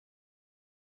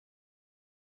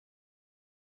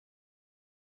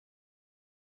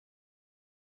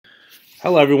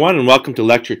Hello everyone and welcome to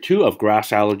Lecture 2 of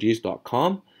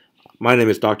grassallergies.com. My name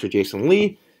is Dr. Jason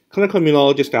Lee, clinical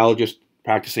immunologist allergist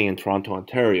practicing in Toronto,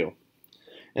 Ontario.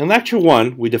 In Lecture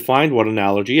 1, we defined what an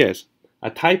allergy is, a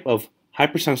type of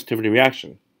hypersensitivity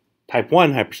reaction, type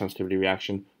 1 hypersensitivity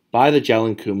reaction by the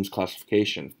Jelen-Coombs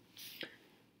classification.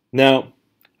 Now,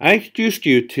 I introduced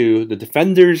you to the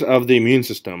defenders of the immune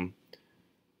system.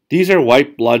 These are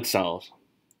white blood cells.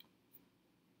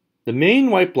 The main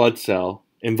white blood cell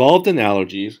involved in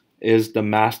allergies is the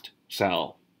mast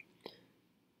cell.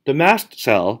 The mast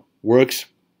cell works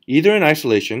either in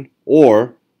isolation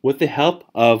or with the help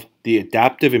of the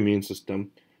adaptive immune system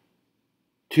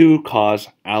to cause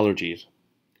allergies.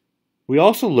 We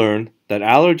also learned that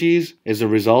allergies is a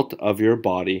result of your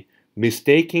body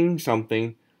mistaking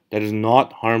something that is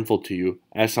not harmful to you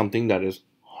as something that is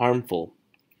harmful.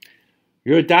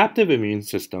 Your adaptive immune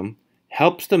system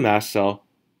helps the mast cell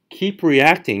keep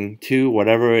reacting to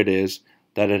whatever it is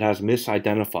that it has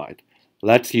misidentified.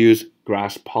 Let's use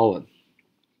grass pollen.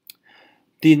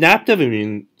 The adaptive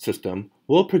immune system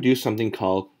will produce something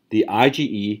called the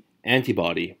IgE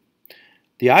antibody.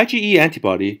 The IgE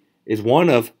antibody is one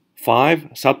of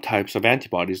 5 subtypes of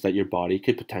antibodies that your body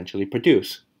could potentially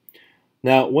produce.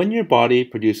 Now, when your body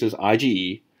produces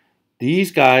IgE,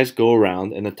 these guys go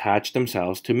around and attach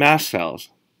themselves to mast cells.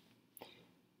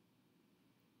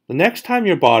 The next time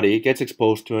your body gets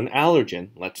exposed to an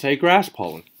allergen, let's say grass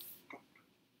pollen,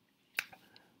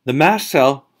 the mast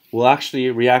cell will actually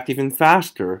react even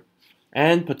faster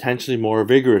and potentially more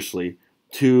vigorously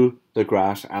to the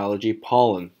grass allergy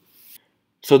pollen.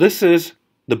 So this is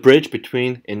the bridge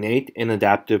between innate and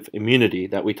adaptive immunity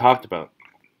that we talked about.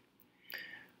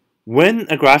 When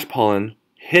a grass pollen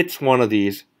hits one of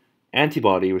these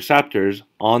antibody receptors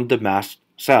on the mast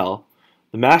cell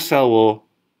will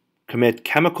commit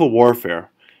chemical warfare.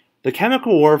 The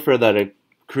chemical warfare that it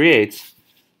creates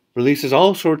releases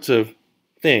all sorts of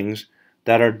things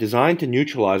that are designed to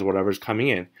neutralize whatever's coming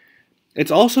in.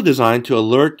 It's also designed to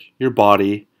alert your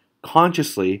body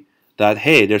consciously that,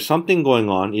 hey, there's something going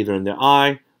on either in the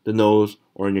eye, the nose,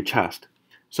 or in your chest.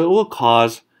 So it will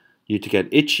cause you to get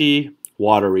itchy,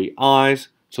 watery eyes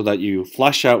so that you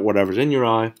flush out whatever's in your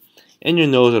eye. In your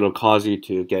nose, it'll cause you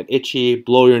to get itchy,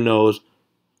 blow your nose,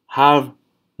 have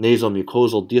nasal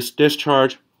mucosal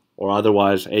discharge, or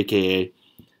otherwise aka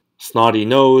snotty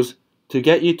nose, to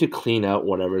get you to clean out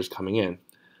whatever is coming in.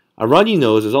 A runny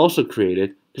nose is also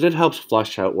created because it helps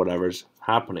flush out whatever's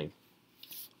happening.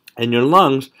 In your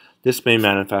lungs, this may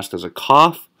manifest as a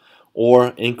cough or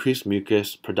increased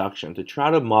mucus production to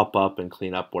try to mop up and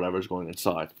clean up whatever's going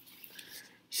inside.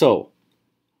 So,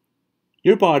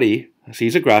 your body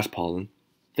sees a grass pollen,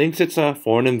 thinks it's a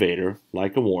foreign invader,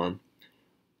 like a worm.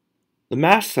 The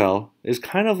mast cell is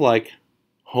kind of like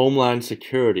Homeland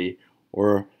Security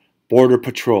or Border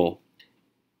Patrol.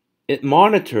 It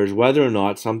monitors whether or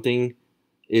not something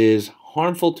is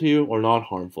harmful to you or not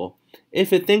harmful.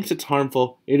 If it thinks it's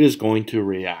harmful, it is going to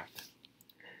react.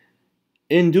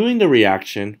 In doing the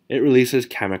reaction, it releases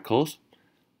chemicals.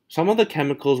 Some of the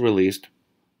chemicals released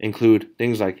include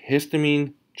things like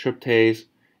histamine, tryptase,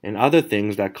 and other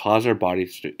things that cause our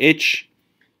bodies to itch,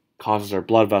 causes our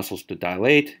blood vessels to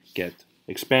dilate,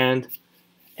 expand,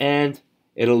 and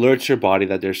it alerts your body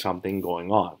that there's something going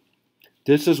on.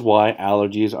 This is why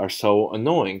allergies are so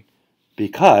annoying,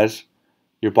 because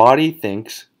your body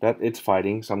thinks that it's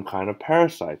fighting some kind of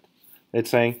parasite.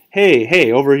 It's saying,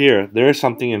 hey, over here, there's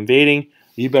something invading,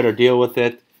 you better deal with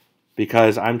it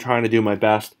because I'm trying to do my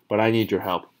best, but I need your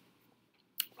help.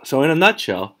 So in a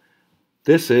nutshell,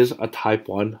 this is a type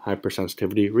 1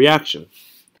 hypersensitivity reaction.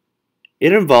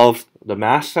 It involves the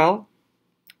mast cell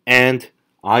and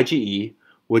IgE,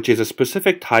 which is a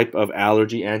specific type of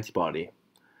allergy antibody.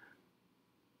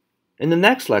 In the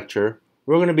next lecture,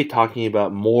 we're going to be talking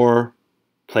about more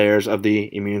players of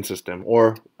the immune system,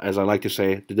 or as I like to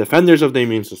say, the defenders of the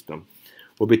immune system.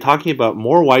 We'll be talking about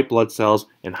more white blood cells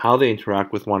and how they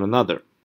interact with one another.